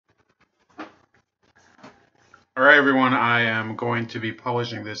All right, everyone. I am going to be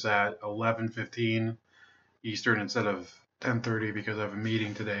publishing this at 11:15 Eastern instead of 10:30 because I have a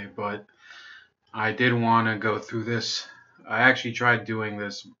meeting today. But I did want to go through this. I actually tried doing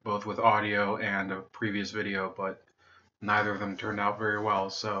this both with audio and a previous video, but neither of them turned out very well.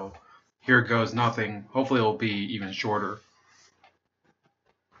 So here goes nothing. Hopefully, it'll be even shorter.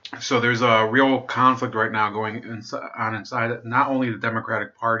 So there's a real conflict right now going on inside not only the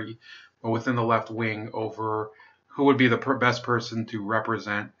Democratic Party, but within the left wing over who would be the best person to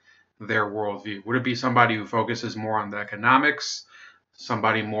represent their worldview. Would it be somebody who focuses more on the economics,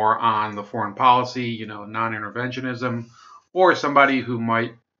 somebody more on the foreign policy, non-interventionism, or somebody who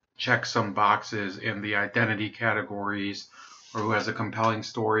might check some boxes in the identity categories or who has a compelling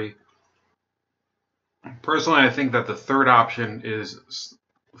story? Personally, I think that the third option is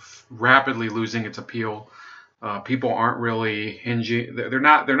rapidly losing its appeal. People aren't really hinging. They're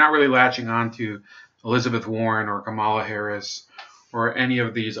not really latching on to Elizabeth Warren or Kamala Harris or any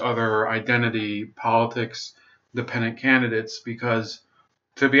of these other identity politics dependent candidates because,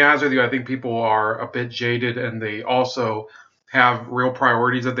 to be honest with you, I think people are a bit jaded and they also have real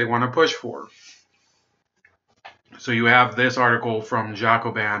priorities that they want to push for. So you have this article from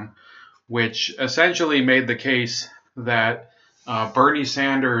Jacobin, which essentially made the case that Bernie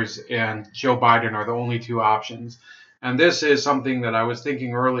Sanders and Joe Biden are the only two options. And this is something that I was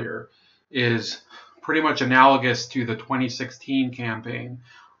thinking earlier is pretty much analogous to the 2016 campaign.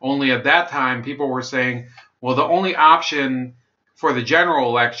 Only at that time, people were saying, well, the only option for the general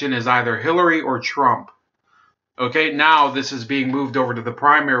election is either Hillary or Trump. Okay, now this is being moved over to the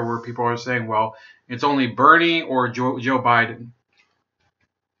primary where people are saying, well, it's only Bernie or Joe Biden.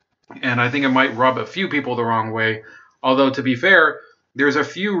 And I think it might rub a few people the wrong way. Although, to be fair, there's a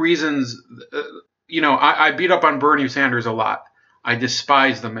few reasons. I beat up on Bernie Sanders a lot. I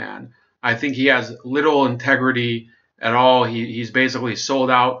despise the man. I think he has little integrity at all. He's basically sold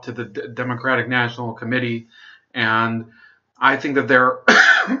out to the Democratic National Committee. And I think that there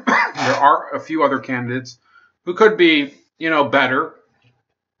are a few other candidates who could be, better,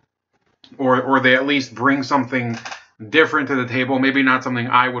 or they at least bring something different to the table. Maybe not something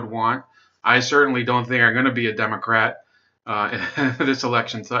I would want. I certainly don't think I'm going to be a Democrat this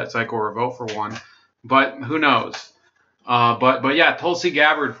election cycle or vote for one. But who knows? But yeah, Tulsi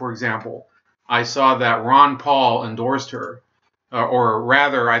Gabbard, for example, I saw that Ron Paul endorsed her, or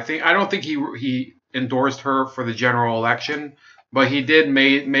rather, I don't think he endorsed her for the general election, but he did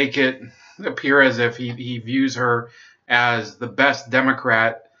make it appear as if he views her as the best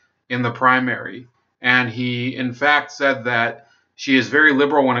Democrat in the primary. And he, in fact, said that she is very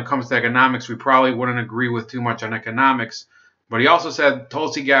liberal when it comes to economics. We probably wouldn't agree with too much on economics. But he also said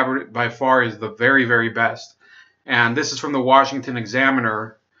Tulsi Gabbard by far is the very, very best. And this is from the Washington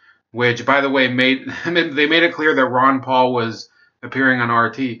Examiner, which, by the way, they made it clear that Ron Paul was appearing on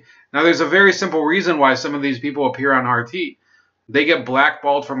RT. Now, there's a very simple reason why some of these people appear on RT. They get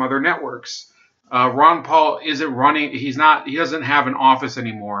blackballed from other networks. Ron Paul isn't running. He doesn't have an office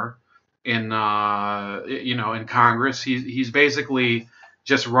anymore in in Congress. He's basically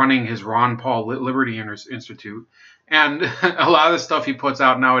just running his Ron Paul Liberty Institute, and a lot of the stuff he puts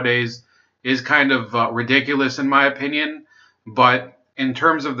out nowadays is kind of ridiculous in my opinion. But in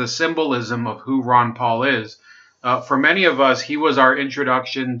terms of the symbolism of who Ron Paul is, for many of us, he was our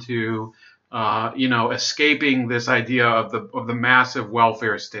introduction to escaping this idea of the massive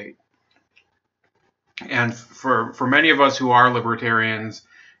welfare state. And for many of us who are libertarians,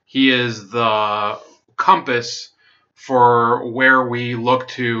 he is the compass for where we look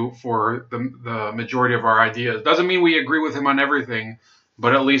to for the majority of our ideas. Doesn't mean we agree with him on everything,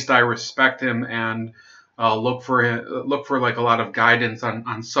 but at least I respect him and look for like a lot of guidance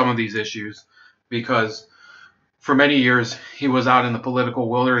on some of these issues, because for many years he was out in the political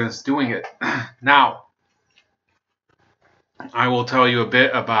wilderness doing it. Now, I will tell you a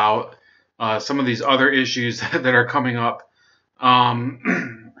bit about some of these other issues that are coming up.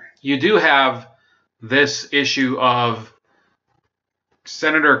 You do have this issue of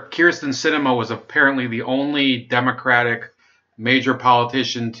Senator Kyrsten Sinema was apparently the only Democratic major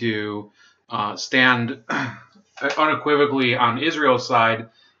politician to stand unequivocally on Israel's side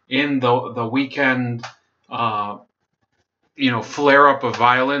in the weekend, flare up of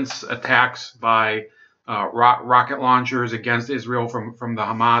violence, attacks by rocket launchers against Israel from the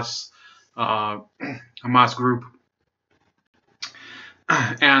Hamas group.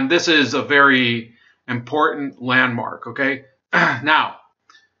 And this is a very important landmark, okay? Now,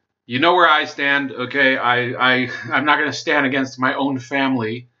 you know where I stand, okay? I'm not going to stand against my own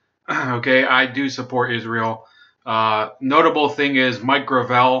family, okay? I do support Israel. Notable thing is Mike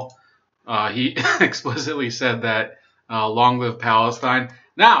Gravel He explicitly said that long live Palestine.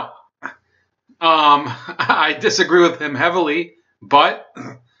 Now, I disagree with him heavily, but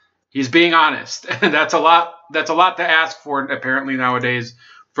he's being honest, and that's a lot. That's a lot to ask for, apparently nowadays,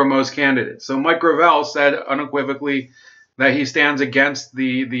 from most candidates. So Mike Gravel said unequivocally that he stands against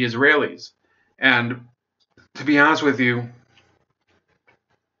the Israelis, and to be honest with you,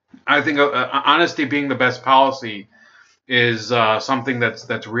 I think honesty being the best policy is something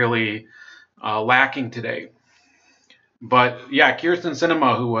that's really lacking today. But yeah, Kirsten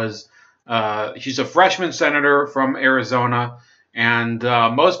Sinema, who was she's a freshman senator from Arizona, and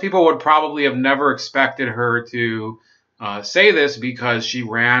most people would probably have never expected her to say this because she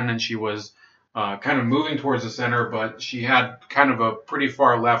ran and she was kind of moving towards the center, but she had kind of a pretty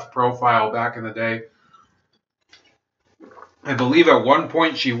far left profile back in the day. I believe at one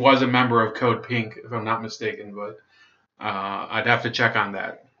point she was a member of Code Pink, if I'm not mistaken, but I'd have to check on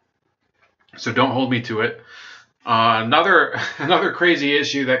that. So don't hold me to it. Another crazy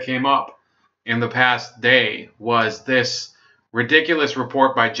issue that came up in the past day was this ridiculous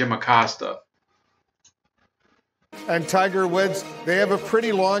report by Jim Acosta. And Tiger Woods, they have a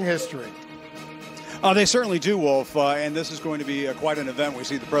pretty long history. They certainly do, Wolf, and this is going to be quite an event. We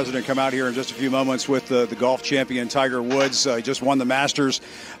see the president come out here in just a few moments with the golf champion Tiger Woods. He just won the Masters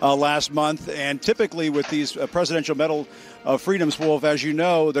last month, and typically with these presidential medal freedoms, Wolf, as you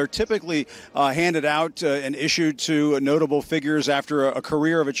know, they're typically handed out and issued to notable figures after a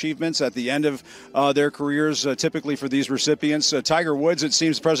career of achievements at the end of their careers, typically for these recipients. Tiger Woods, it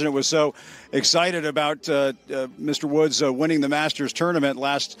seems the president was so excited about Mr. Woods winning the Masters tournament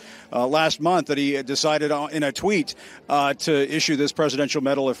last month that he decided in a tweet to issue this Presidential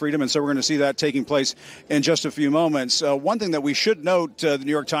Medal of Freedom, and so we're going to see that taking place in just a few moments. One thing that we should note, the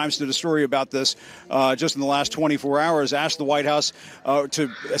New York Times did a story about this just in the last 24 hours, asked the White House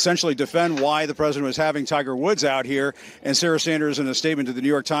to essentially defend why the president was having Tiger Woods out here, and Sarah Sanders in a statement to the New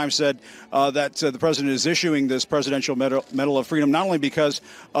York Times said that the president is issuing this Presidential Medal of Freedom not only because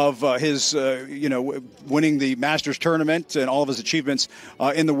of his winning the Masters tournament and all of his achievements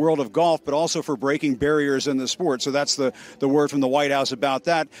in the world of golf, but also for breaking barriers in the sport. So that's the word from the White House about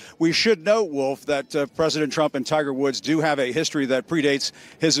that. We should note, Wolf, that President Trump and Tiger Woods do have a history that predates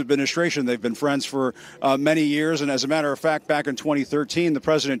his administration. They've been friends for many years, and as a matter of fact, back in 2013, the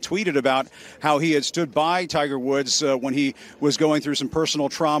president tweeted about how he had stood by Tiger Woods when he was going through some personal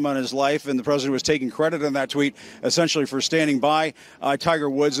trauma in his life, and the president was taking credit in that tweet essentially for standing by Tiger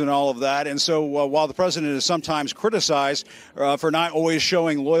Woods and all of that. And so while the president is sometimes criticized for not always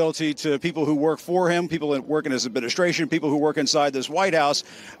showing loyalty to people who work for him, people that work in his administration, people who work inside this White House,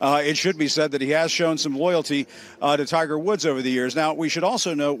 it should be said that he has shown some loyalty to Tiger Woods over the years. Now, we should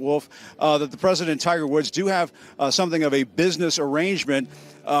also note, Wolf, that the president and Tiger Woods do have something of a business arrangement.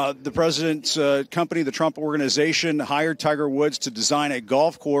 The president's company, the Trump Organization, hired Tiger Woods to design a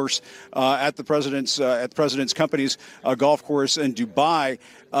golf course at the president's company's golf course in Dubai.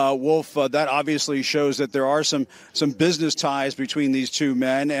 Wolf, that obviously shows that there are some business ties between these two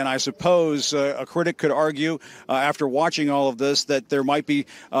men, and I suppose a critic could argue after watching all of this that there might be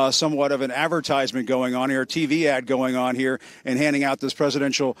somewhat of an advertisement going on here, a TV ad going on here, and handing out this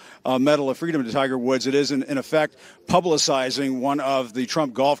Presidential Medal of Freedom to Tiger Woods. It is, in effect, publicizing one of the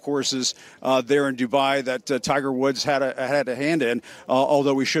Trump golf courses there in Dubai that Tiger Woods had a hand in,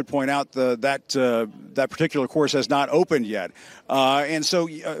 although we should point out that particular course has not opened yet. And so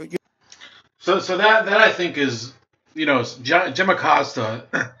that I think is, Jim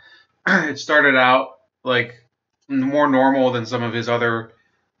Acosta, it started out like more normal than some of his other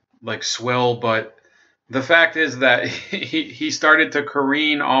like swill, but the fact is that he started to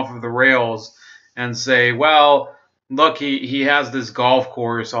careen off of the rails and say, well, look, he has this golf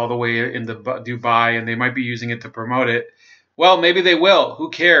course all the way into Dubai and they might be using it to promote it. Well, maybe they will. Who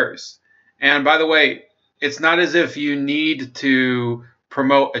cares? And by the way, it's not as if you need to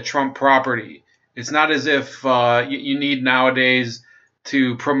promote a Trump property. It's not as if you need nowadays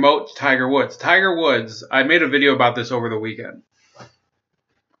to promote Tiger Woods. Tiger Woods, I made a video about this over the weekend.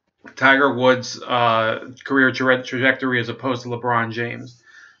 Tiger Woods' career trajectory as opposed to LeBron James.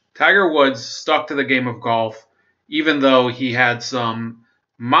 Tiger Woods stuck to the game of golf, even though he had some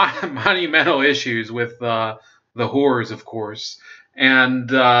monumental issues with the whores, of course. And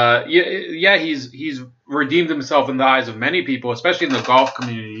he's redeemed himself in the eyes of many people, especially in the golf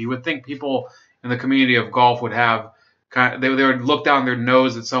community. You would think people in the community of golf would have they would look down their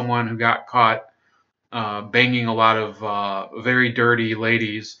nose at someone who got caught banging a lot of very dirty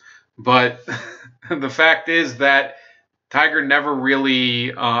ladies. But the fact is that Tiger never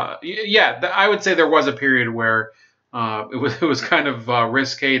really, I would say there was a period where It was kind of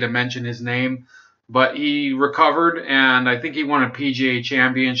risque to mention his name, but he recovered, and I think he won a PGA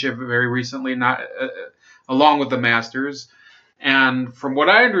championship very recently, not along with the Masters. And from what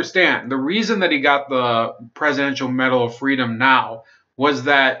I understand, the reason that he got the Presidential Medal of Freedom now was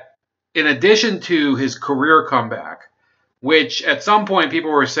that in addition to his career comeback, which at some point people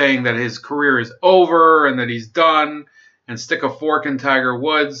were saying that his career is over and that he's done and stick a fork in Tiger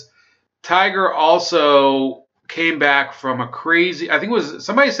Woods, Tiger also came back from a crazy, I think it was,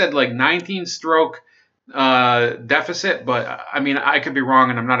 somebody said like 19 stroke deficit, but I mean, I could be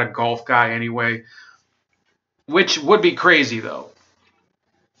wrong and I'm not a golf guy anyway, which would be crazy though.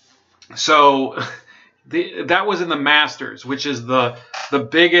 So that was in the Masters, which is the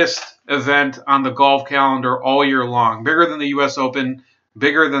biggest event on the golf calendar all year long. Bigger than the U.S. Open,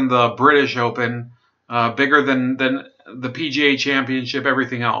 bigger than the British Open, bigger than the PGA Championship,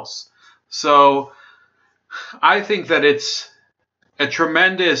 everything else. So I think that it's a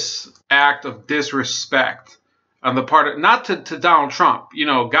tremendous act of disrespect on the part of, not to Donald Trump. You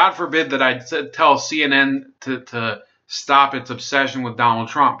know, God forbid that I tell CNN to stop its obsession with Donald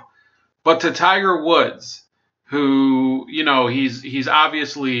Trump, but to Tiger Woods, who, you know, he's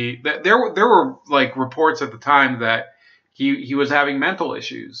obviously, there were like reports at the time that he was having mental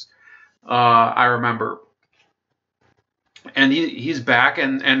issues. I remember, and he's back,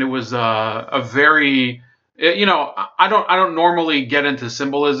 and it was a very, you know, I don't normally get into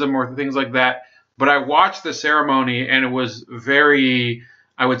symbolism or things like that, but I watched the ceremony and it was very,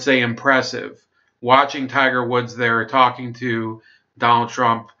 I would say, impressive. Watching Tiger Woods there talking to Donald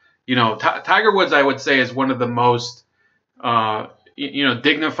Trump. You know, Tiger Woods, I would say, is one of the most, you know,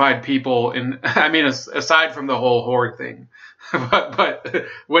 dignified people in, I mean, aside from the whole whore thing. but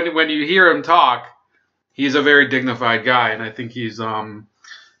when you hear him talk, he's a very dignified guy. And I think he's,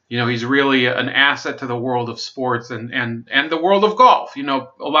 you know, he's really an asset to the world of sports and the world of golf. You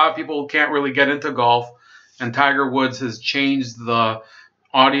know, a lot of people can't really get into golf, and Tiger Woods has changed the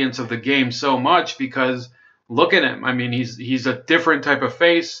audience of the game so much because look at him. I mean, he's a different type of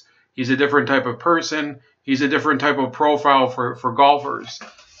face. He's a different type of person. He's a different type of profile for golfers.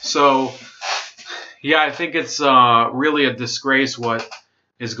 So, yeah, I think it's really a disgrace what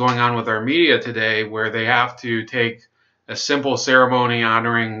is going on with our media today, where they have to take a simple ceremony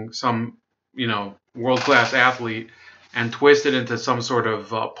honoring some, you know, world-class athlete and twist it into some sort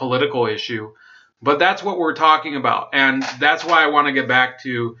of political issue. But that's what we're talking about, and that's why I want to get back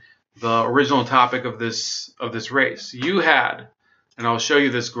to the original topic of this race. You had, and I'll show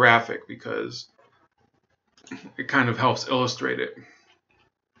you this graphic because it kind of helps illustrate it.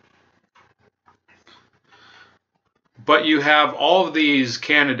 But you have all of these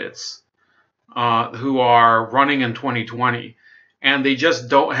candidates who are running in 2020, and they just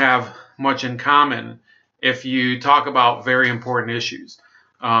don't have much in common if you talk about very important issues.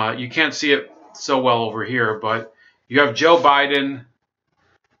 You can't see it so well over here, but you have Joe Biden,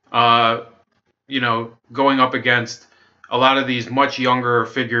 you know, going up against a lot of these much younger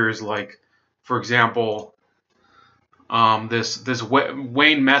figures, like, for example, this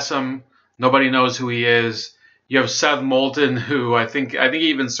Wayne Messam. Nobody knows who he is. You have Seth Moulton, who I think he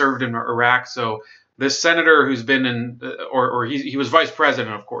even served in Iraq. So this senator who's been in, or he was vice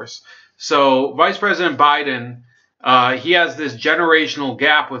president, of course. So Vice President Biden, he has this generational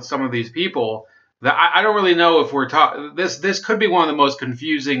gap with some of these people that I don't really know if we're talking. This could be one of the most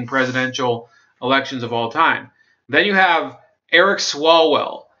confusing presidential elections of all time. Then you have Eric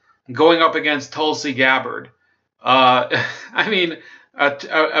Swalwell going up against Tulsi Gabbard. I mean,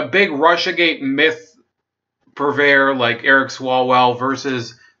 a big Russiagate myth purveyor like Eric Swalwell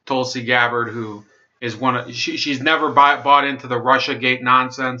versus Tulsi Gabbard, who is she's never bought into the Russiagate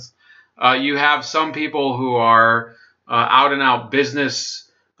nonsense. You have some people who are out and out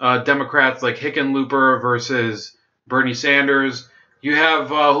business Democrats like Hickenlooper versus Bernie Sanders. You have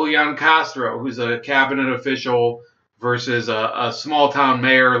Julian Castro, who's a cabinet official, versus a small town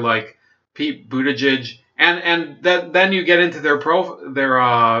mayor like Pete Buttigieg, and then you get into their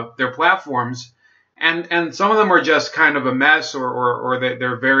platforms, and some of them are just kind of a mess, or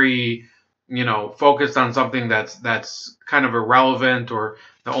they're very, you know, focused on something that's kind of irrelevant or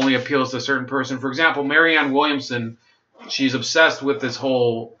that only appeals to a certain person. For example, Marianne Williamson, she's obsessed with this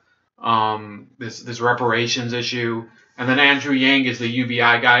whole this reparations issue. And then Andrew Yang is the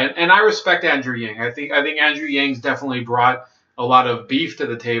UBI guy, and I respect Andrew Yang. I think Andrew Yang's definitely brought a lot of beef to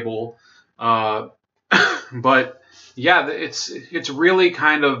the table, but yeah, it's really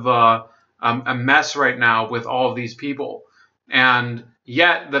kind of a mess right now with all of these people, and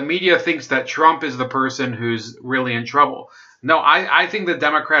yet the media thinks that Trump is the person who's really in trouble. No, I think the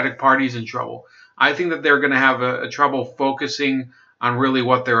Democratic Party's in trouble. I think that they're going to have a trouble focusing on really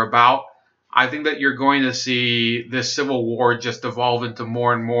what they're about. I think that you're going to see this civil war just evolve into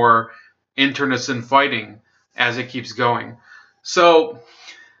more and more internecine fighting as it keeps going. So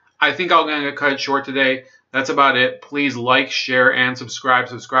I think I'm going to cut it short today. That's about it. Please like, share, and subscribe.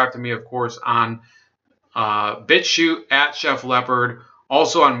 Subscribe to me, of course, on BitChute at Chef Leopard,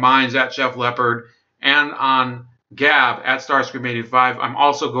 also on Minds at Chef Leopard, and on Gab at Starscream85. I'm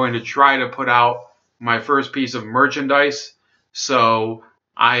also going to try to put out my first piece of merchandise. So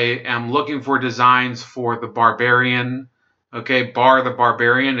I am looking for designs for the Barbarian. Okay, Bar the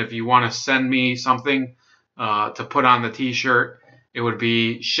Barbarian. If you want to send me something to put on the t-shirt, it would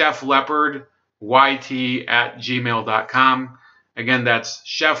be chefleopardyt@gmail.com. Again, that's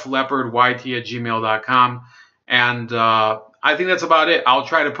chefleopardyt@gmail.com. And I think that's about it. I'll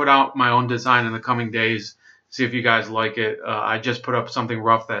try to put out my own design in the coming days, see if you guys like it. I just put up something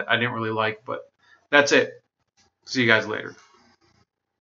rough that I didn't really like, but that's it. See you guys later.